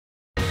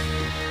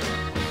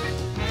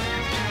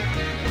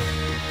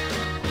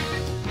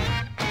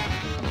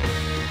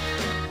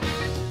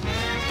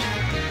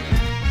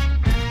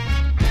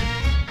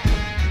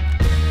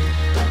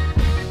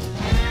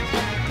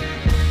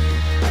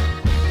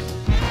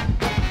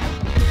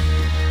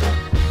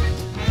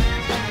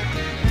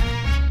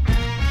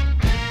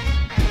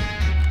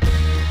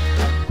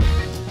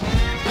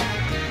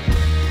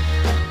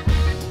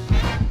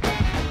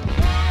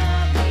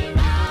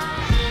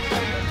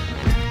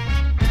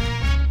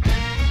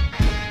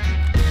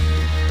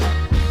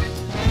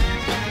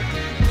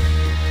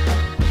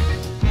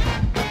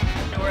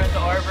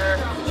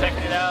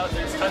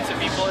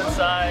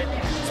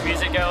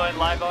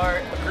live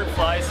art. A group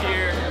flies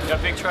here. We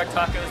got Big Truck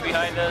Tacos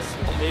behind us.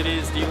 It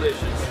is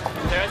delicious.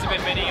 There hasn't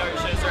been many art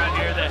shows around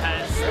here that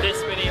has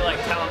this many like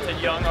talented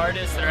young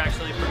artists that are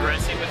actually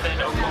progressing within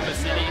Oklahoma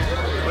City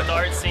with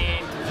art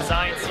scene,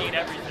 design scene,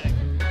 everything.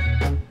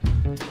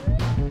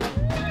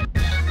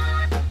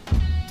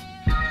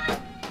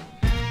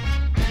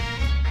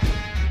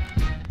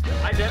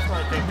 I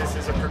definitely think this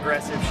is a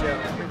progressive show.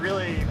 It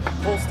really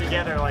pulls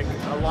together like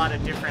a lot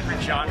of different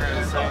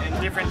genres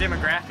and different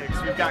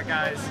demographics. We've got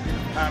guys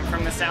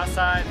from the south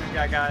side, we've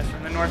got guys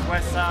from the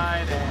northwest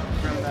side, and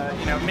from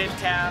the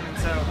midtown, and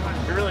so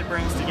it really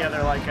brings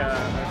together like a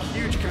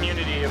huge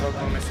community of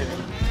Oklahoma City.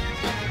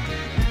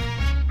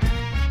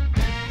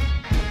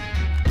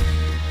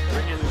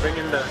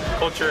 Bringing the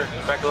culture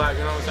back alive,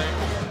 you know what I'm saying?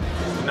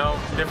 You know,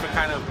 different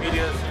kind of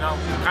medias, you know,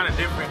 kind of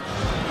different.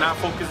 Not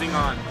focusing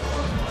on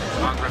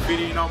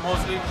graffiti, you know,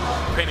 mostly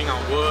painting on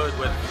wood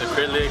with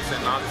acrylics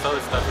and all this other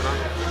stuff, you know.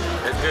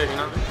 It's good, you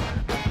know. A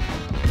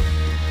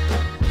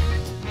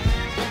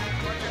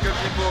bunch of good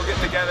people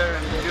getting together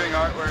and doing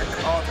artwork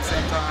all at the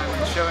same time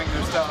and showing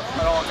their stuff.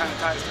 It all kind of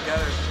ties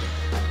together.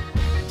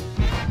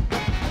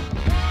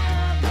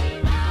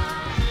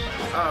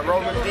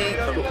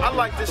 RollinDeep. I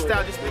like this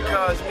style just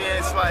because,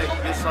 man,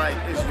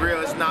 it's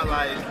real. It's not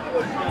like,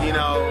 you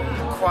know,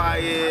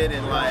 quiet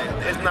and like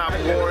it's not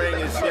boring.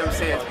 It's, you know what I'm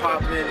saying, it's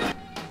popping.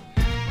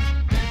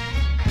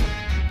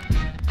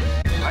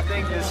 I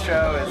think this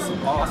show is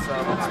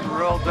awesome. It's a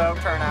real dope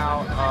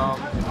turnout.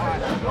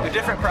 A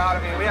different crowd.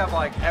 I mean, we have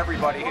like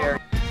everybody here.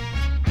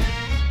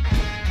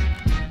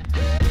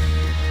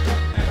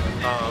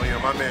 You know,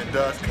 my man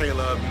Dust,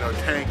 Kaleb, you know,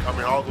 Tank. I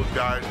mean, all those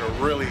guys are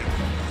really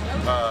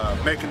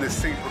making this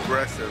scene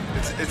progressive.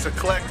 It's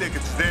eclectic.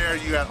 It's there.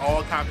 You got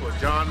all types of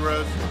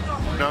genres.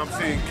 You know, I'm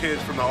seeing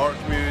kids from the art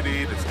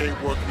community, the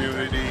skateboard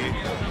community,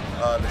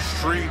 the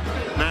street.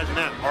 Imagine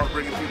that, art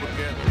bringing people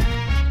together.